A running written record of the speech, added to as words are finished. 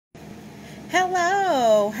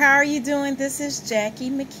Hello, how are you doing? This is Jackie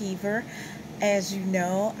Mckeever. As you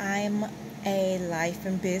know, I'm a life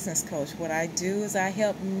and business coach. What I do is I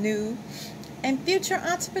help new and future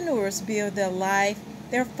entrepreneurs build their life,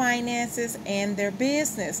 their finances, and their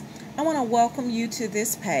business. I want to welcome you to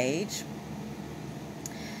this page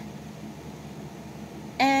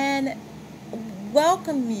and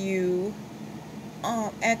welcome you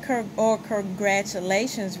or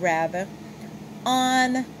congratulations rather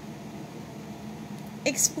on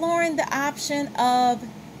exploring the option of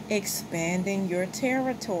expanding your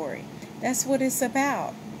territory. That's what it's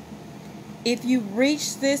about. If you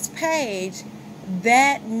reach this page,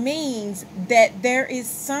 that means that there is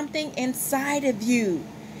something inside of you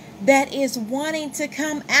that is wanting to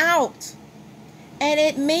come out. And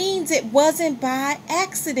it means it wasn't by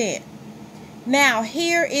accident. Now,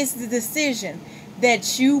 here is the decision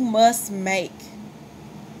that you must make.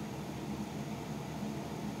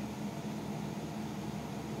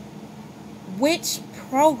 Which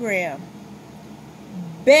program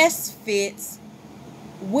best fits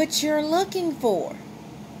what you're looking for?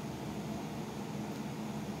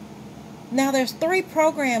 Now, there's 3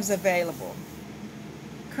 programs available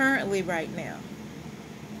currently right now.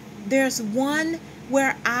 There's one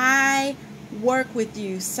where I work with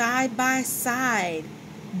you side by side,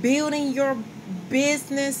 building your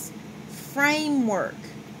business framework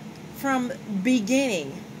from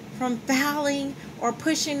beginning, from filing or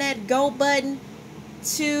pushing that go button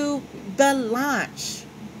to the launch.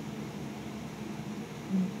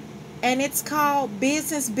 And it's called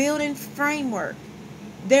Business Building Framework.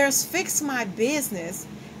 There's Fix My Business,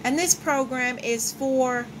 and this program is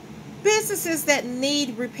for businesses that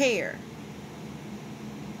need repair.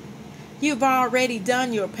 You've already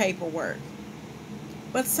done your paperwork,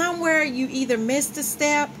 but somewhere you either missed a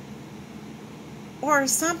step or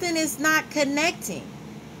something is not connecting.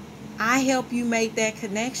 I help you make that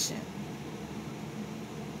connection.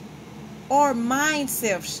 Or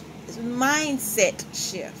mindset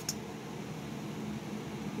shift,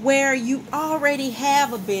 where you already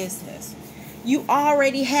have a business. You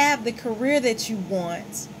already have the career that you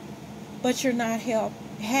want, but you're not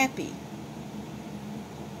happy.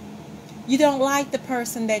 You don't like the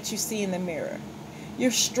person that you see in the mirror. You're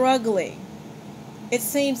struggling. It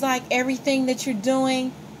seems like everything that you're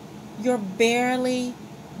doing, you're barely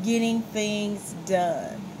getting things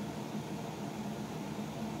done.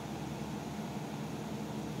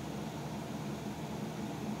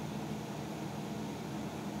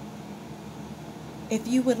 If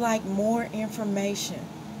you would like more information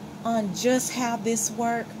on just how this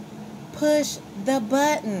works, push the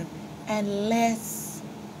button and let's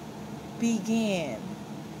begin.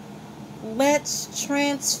 Let's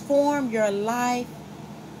transform your life,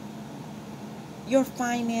 your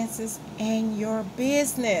finances, and your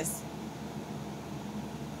business.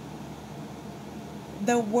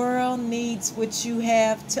 The world needs what you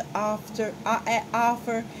have to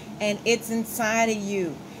offer, and it's inside of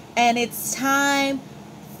you. And it's time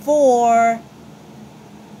for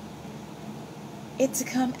it to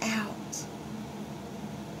come out.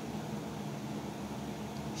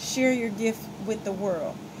 Share your gift with the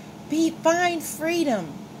world. Find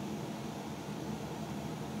freedom.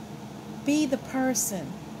 Be the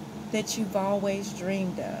person that you've always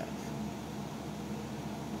dreamed of.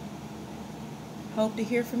 Hope to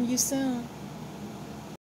hear from you soon.